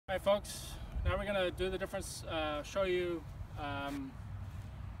All right, folks, now we're going to do the difference, show you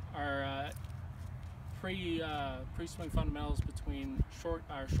our pre-swing fundamentals between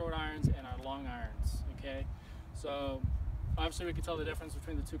our short irons and our long irons, okay? So obviously we can tell the difference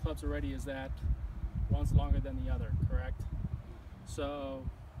between the two clubs already is that one's longer than the other, correct? So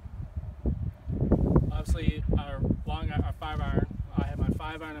obviously our 5-iron, I have my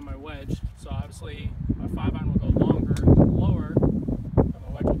 5-iron and my wedge, so obviously my 5-iron will go longer, lower, and my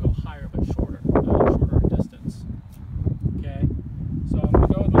wedge will go higher but shorter in distance. Okay, so I'm going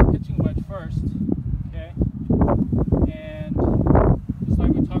to go with my pitching wedge first. Okay, and just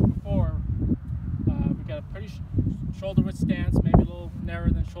like we talked before, we've got a pretty shoulder width stance, maybe a little narrower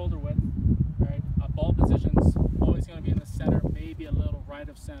than shoulder width. Right, ball position's always going to be in the center, maybe a little right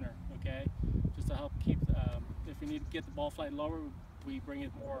of center. Okay, just to help keep. If we need to get the ball flight lower, we bring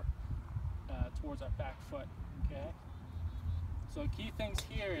it more towards our back foot. Okay. So key things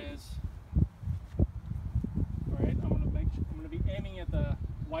here is, all right, I'm going to be aiming at the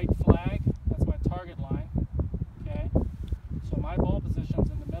white flag. That's my target line. Okay. So my ball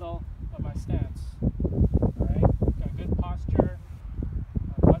position's in the middle of my stance. All right. Got good posture.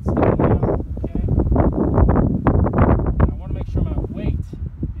 My butt's sticking out. Okay. And I want to make sure my weight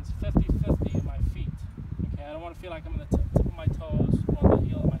is 50-50 in my feet. Okay. I don't want to feel like I'm on the tip of my toes on the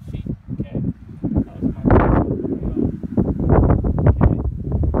heel of my feet. Okay.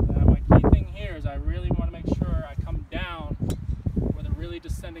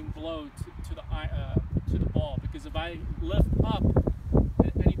 Descending blow to the ball, because if I lift up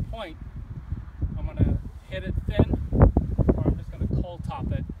at any point, I'm going to hit it thin, or I'm just going to cold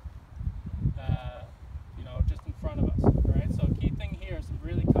top it, just in front of us. All right. So key thing here is to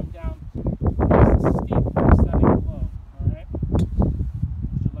really come down nice and steep descending blow. All right. It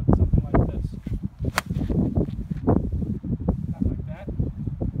should look something like this. Not like that.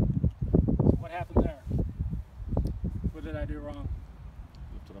 So what happened there? What did I do wrong?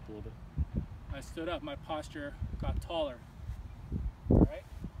 Up a little bit. I stood up, my posture got taller. Alright?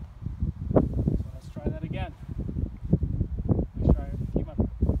 So let's try that again. Make sure I keep my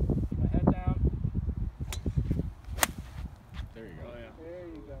head down. There you go. Oh, yeah. There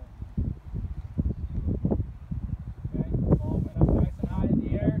you go. Okay, the ball went up nice and high in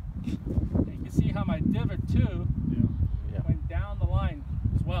the air. And you can see how my divot too went down the line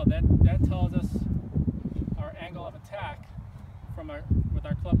as well. That tells us our angle of attack with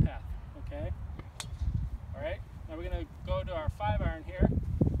our club path. Okay. All right. Now we're going to go to our 5-iron here.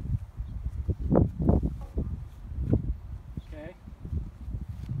 Okay.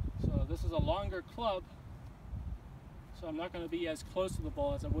 So this is a longer club, so I'm not going to be as close to the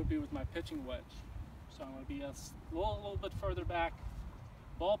ball as I would be with my pitching wedge. So I'm going to be a little bit further back.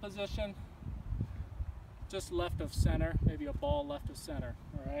 Ball position just left of center, maybe a ball left of center.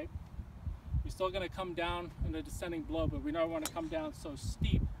 All right. We're still going to come down in a descending blow, but we don't want to come down so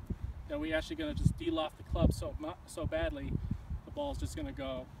steep that we're actually going to just de-loft the club so badly, the ball's just going to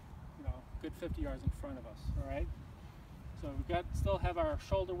go, good 50 yards in front of us. All right. So we've still have our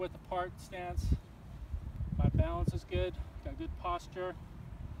shoulder width apart stance. My balance is good. Got good posture.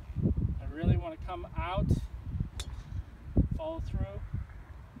 I really want to come out, follow through.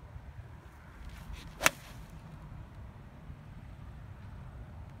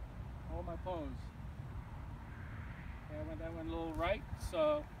 Hold my pose. Okay, that went a little right,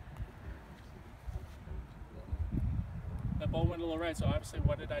 so that ball went a little right, so obviously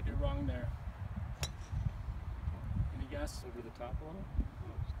what did I do wrong there? Any guess? Over the top a little?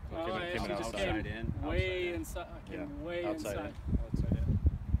 Well, I actually just came way inside. I came way inside. Outside in.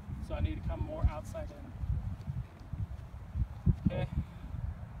 So I need to come more outside in. Okay.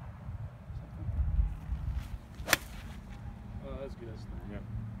 Oh, that's good. Yeah.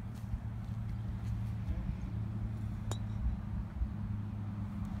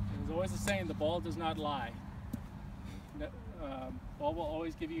 There's always a saying, the ball does not lie. Ball will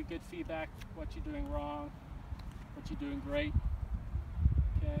always give you good feedback, what you're doing wrong, what you're doing great.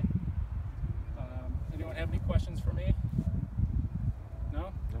 Okay. Anyone have any questions for me?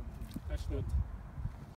 No? No. Excellent.